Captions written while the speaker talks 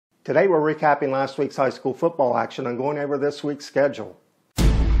Today we're recapping last week's high school football action and going over this week's schedule.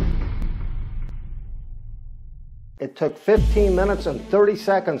 It took 15 minutes and 30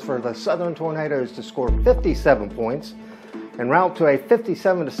 seconds for the Southern Tornadoes to score 57 points en route to a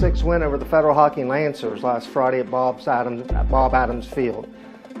 57-6 win over the Federal Hockey Lancers last Friday at Bob Adams Field.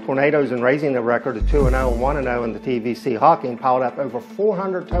 Tornadoes, in raising the record to 2-0 and 1-0 in the TVC Hockey, piled up over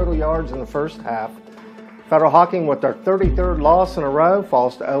 400 total yards in the first half. Federal Hockey, with their 33rd loss in a row,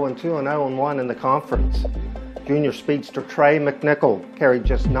 falls to 0-2 and 0-1 in the conference. Junior speedster Trey McNichol carried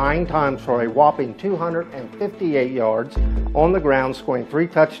just 9 times for a whopping 258 yards on the ground, scoring 3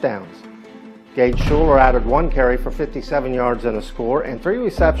 touchdowns. Gage Shuler added 1 carry for 57 yards and a score, and 3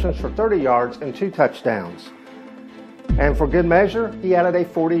 receptions for 30 yards and 2 touchdowns. And for good measure, he added a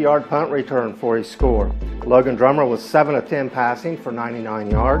 40-yard punt return for his score. Logan Drummer was 7 of 10 passing for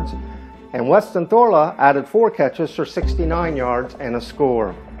 99 yards. And Weston Thorla added 4 catches for 69 yards and a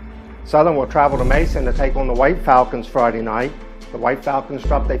score. Southern will travel to Mason to take on the White Falcons Friday night. The White Falcons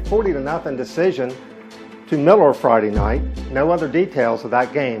dropped a 40-0 decision to Miller Friday night. No other details of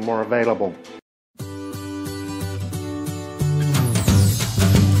that game were available.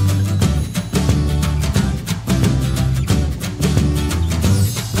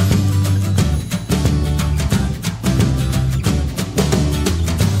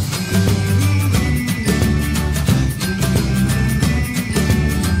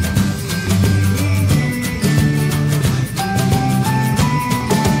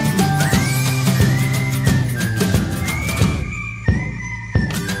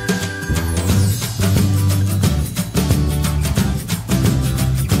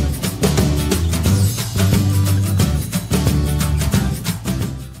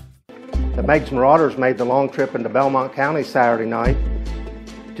 The Meigs Marauders made the long trip into Belmont County Saturday night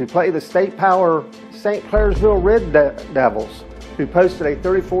to play the State Power St. Clairsville Red Devils, who posted a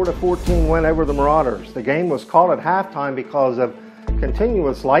 34-14 win over the Marauders. The game was called at halftime because of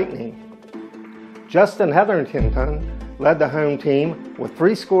continuous lightning. Justin Hetherington led the home team with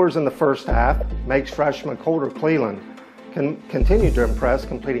 3 scores in the first half. Meigs freshman Colter Cleland continued to impress,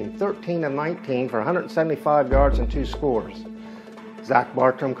 completing 13 of 19 for 175 yards and 2 scores. Zach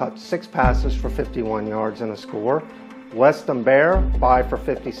Bartram caught 6 passes for 51 yards and a score. Weston Bear, 5 for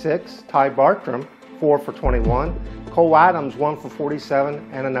 56. Ty Bartram, 4 for 21. Cole Adams, 1 for 47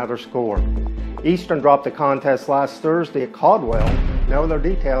 and another score. Eastern dropped the contest last Thursday at Caldwell. No other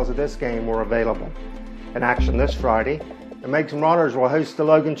details of this game were available. In action this Friday, the Meigs Marauders will host the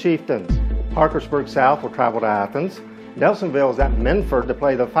Logan Chieftains. Parkersburg South will travel to Athens. Nelsonville is at Minford to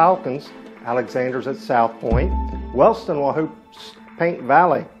play the Falcons. Alexander's at South Point. Wellston will host Paint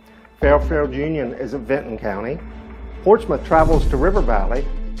Valley. Fairfield Union is at Vinton County. Portsmouth travels to River Valley.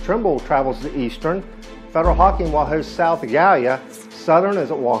 Trimble travels to Eastern. Federal Hockey will host South Gallia. Southern is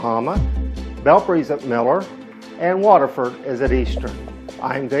at Wahama. Belpre is at Miller. And Waterford is at Eastern.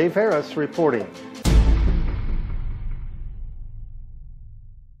 I'm Dave Harris reporting.